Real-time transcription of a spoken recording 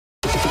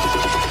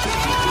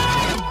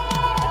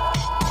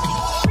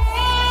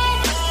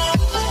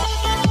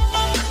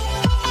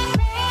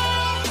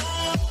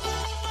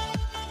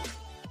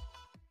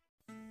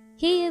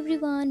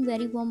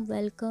Very warm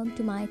welcome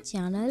to my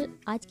channel.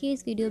 आज के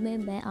इस वीडियो में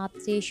मैं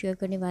आपसे शेयर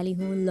करने वाली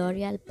हूँ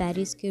लॉरियल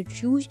पेरिस के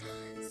rouge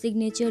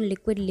सिग्नेचर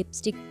लिक्विड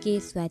लिपस्टिक के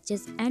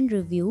swatches and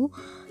review.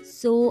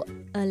 So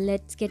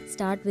let's get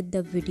start with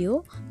the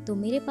video. तो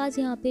मेरे पास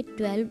यहाँ पे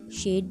 12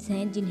 शेड्स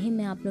हैं जिन्हें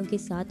मैं आप लोगों के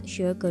साथ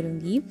शेयर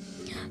करूँगी।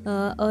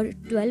 और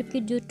 12 के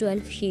जो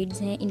 12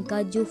 शेड्स हैं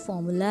इनका जो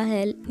फॉर्मूला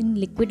है इन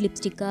लिक्विड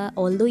लिपस्टिक का,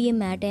 ऑल्दो ये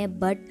मैट है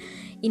बट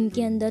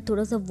इनके अंदर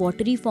थोड़ा सा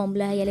वाटरी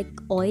फॉर्मूला है या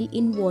like oil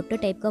in water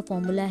type का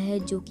फॉर्मूला है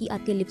जो कि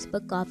आपके लिप्स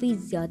पर काफ़ी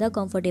ज़्यादा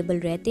कंफर्टेबल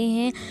रहते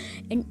हैं।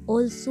 एंड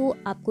ऑल्सो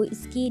आपको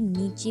इसके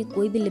नीचे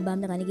कोई भी लिप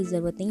बाम लगाने की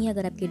ज़रूरत नहीं है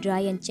अगर आपके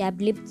ड्राई एंड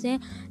चैप्ड लिप्स हैं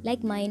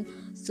like mine.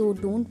 So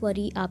don't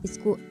worry, आप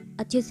इसको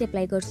अच्छे से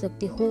अप्लाई कर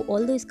सकते हो।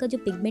 ऑल्दो इसका जो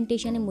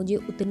पिगमेंटेशन है मुझे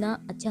उतना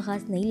अच्छा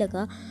खास नहीं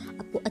लगा।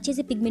 आपको अच्छे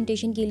से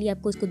पिगमेंटेशन के लिए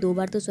आपको इसको 2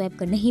 बार तो स्वैप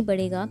करना ही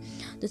पड़ेगा।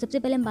 तो सबसे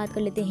पहले हम बात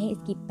कर लेते हैं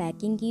इसकी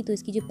पैकिंग की। तो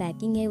इसकी जो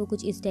पैकिंग है वो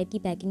कुछ इस टाइप की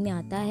पैकिंग में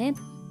आता है।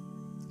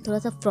 थोड़ा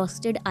सा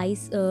फ्रॉस्टेड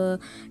आइस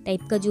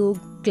टाइप का जो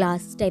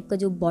ग्लास टाइप का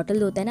जो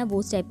बॉटल होता है ना वो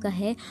उस टाइप का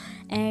है।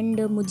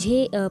 एंड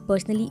मुझे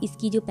पर्सनली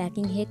इसकी जो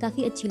पैकिंग है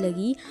काफ़ी अच्छी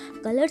लगी।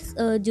 कलर्स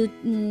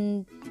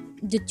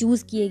जो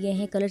चूज़ किए गए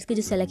हैं, कलर्स के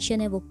जो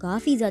सिलेक्शन है वो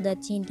काफ़ी ज़्यादा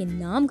अच्छे हैं, इनके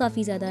नाम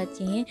काफ़ी ज़्यादा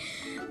अच्छे हैं,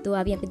 तो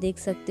आप यहाँ पे देख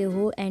सकते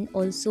हो। एंड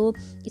ऑल्सो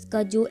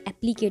इसका जो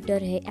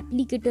एप्लीकेटर है,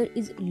 applicator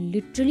is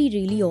literally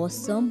really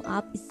awesome.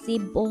 आप इससे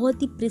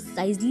बहुत ही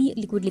प्रिसाइजली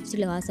लिक्विड लिपस्टिक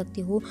लगा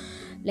सकते हो।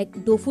 लाइक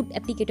 2 फुट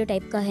एप्लीकेटर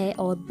टाइप का है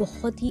और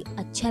बहुत ही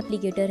अच्छा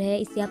एप्लीकेटर है।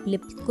 इससे आप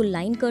लिप्स को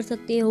लाइन कर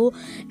सकते हो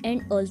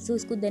एंड ऑल्सो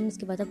इसको देन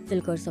उसके बाद आप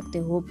फिल कर सकते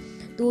हो।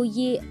 तो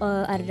ये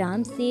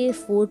आराम से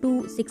 4 to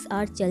 6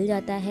 आवर्स चल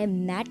जाता है।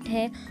 मैट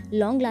है,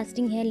 लॉन्ग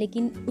लास्टिंग है,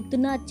 लेकिन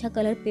उतना अच्छा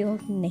कलर पे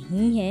ऑफ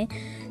नहीं है।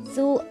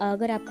 सो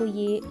अगर आपको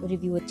ये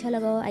रिव्यू अच्छा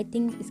लगा हो, आई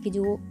थिंक इसके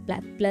जो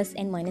प्लस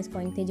एंड माइनस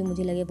पॉइंट थे जो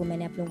मुझे लगे वो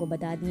मैंने आप लोगों को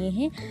बता दिए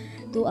हैं।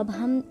 तो अब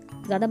हम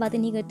ज़्यादा बातें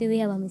नहीं करते हुए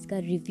अब हम इसका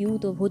रिव्यू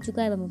तो हो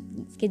चुका है, अब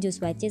हम इसके जो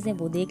स्वैचेस हैं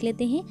वो देख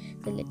लेते हैं।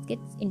 तो let's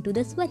get into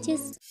the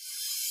swatches.